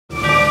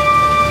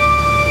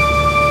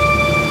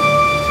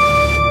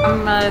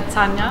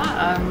Tanya.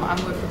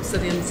 I'm with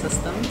Obsidian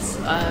Systems.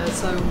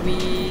 So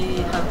we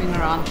have been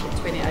around for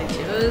 28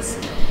 years.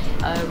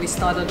 We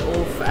started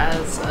off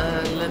as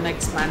a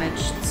Linux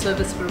managed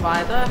service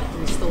provider.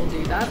 We still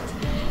do that.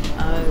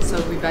 So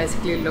we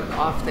basically look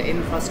after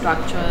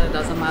infrastructure. It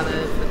doesn't matter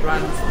if it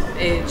runs on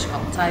edge,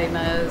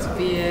 containers,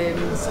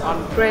 VMs,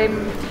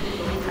 on-prem,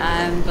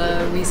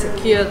 and we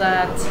secure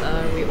that,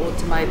 we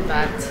automate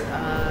that.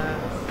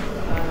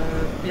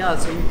 Yeah,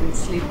 so you can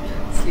sleep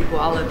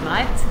well at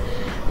night,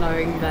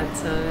 knowing that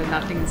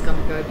nothing's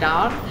going to go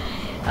down.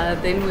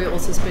 Then we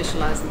also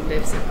specialize in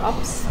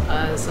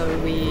DevConf, so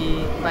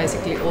we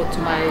basically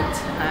automate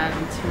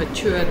and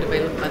mature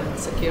development,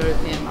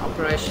 security and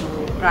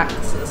operational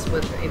practices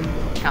within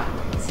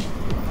companies.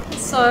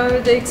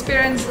 So the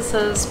experiences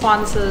as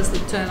sponsors, the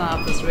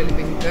turnout has really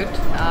been good.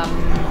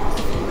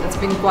 It's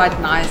been quite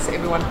nice.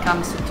 Everyone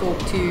comes to talk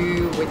to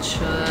you, which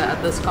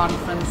at this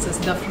conference is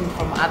different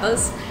from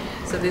others.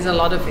 So there's a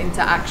lot of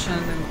interaction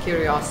and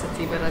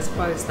curiosity, but I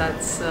suppose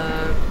that's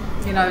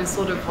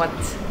sort of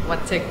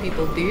what tech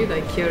people do.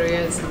 They're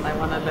curious and they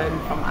want to learn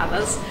from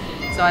others.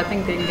 So I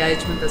think the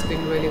engagement has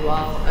been really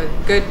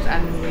good,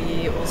 and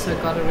we also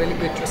got a really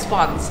good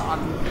response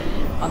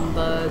on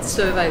the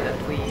survey that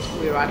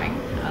we're running.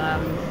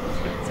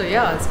 So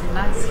yeah, it's been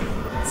nice.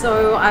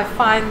 So I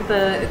find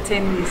the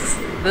attendees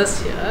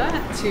this year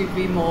to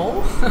be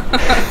more.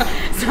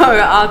 So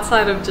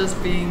outside of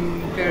just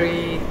being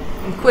very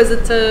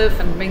inquisitive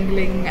and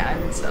mingling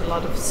and a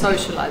lot of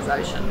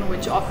socialization,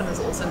 which often is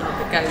also not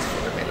the case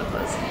for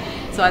developers.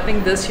 So I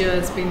think this year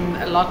it's been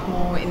a lot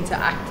more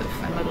interactive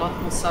and a lot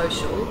more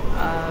social,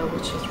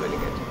 which is really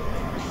good.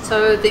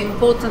 So the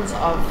importance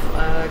of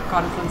a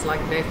conference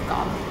like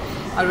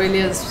DevConf really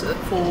is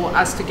for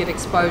us to get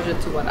exposure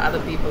to what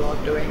other people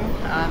are doing.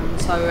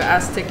 So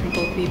as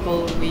technical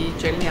people, we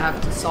generally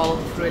have to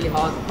solve really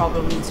hard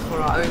problems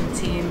for our own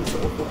teams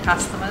or for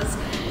customers.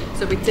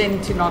 So we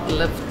tend to not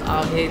lift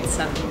our heads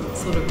and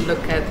sort of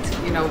look at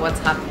what's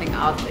happening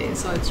out there.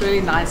 So it's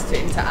really nice to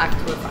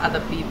interact with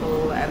other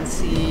people and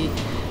see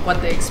what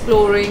they're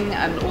exploring,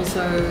 and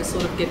also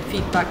sort of get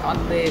feedback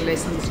on their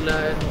lessons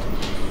learned.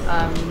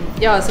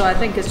 Yeah, so I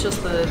think it's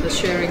just the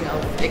sharing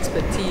of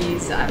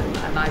expertise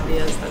and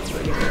ideas that's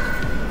really good.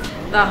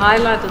 The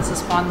highlight as a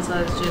sponsor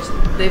has just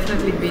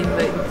definitely been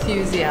the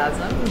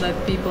enthusiasm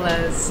that people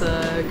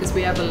because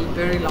we have a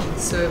very long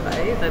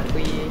survey that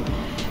we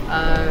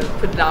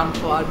put down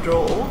for our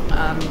draw.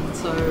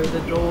 So the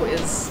draw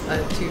is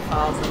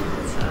 2,000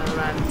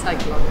 Rand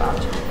take-a-lot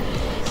voucher.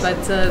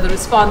 But the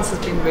response has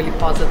been really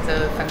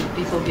positive, and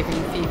people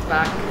giving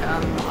feedback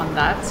on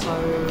that.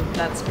 So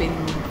that's been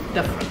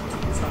different.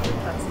 So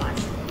that's nice.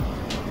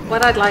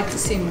 What I'd like to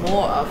see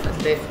more of at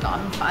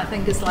DevConf, I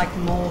think, is like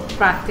more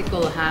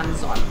practical,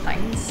 hands-on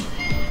things,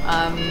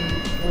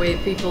 where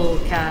people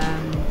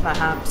can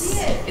perhaps,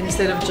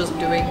 instead of just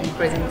doing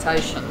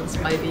presentations,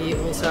 maybe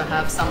also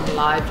have some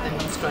live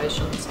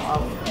demonstrations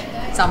of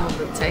some of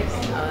the tech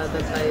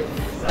that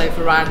they've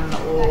run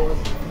or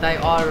they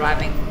are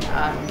running.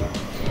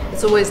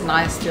 It's always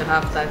nice to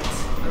have that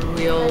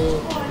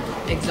real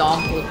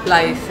example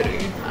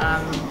playthrough.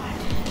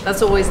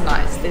 That's always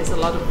nice. There's a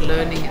lot of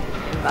learning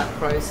in that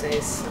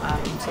process,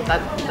 so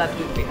that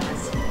would be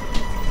nice.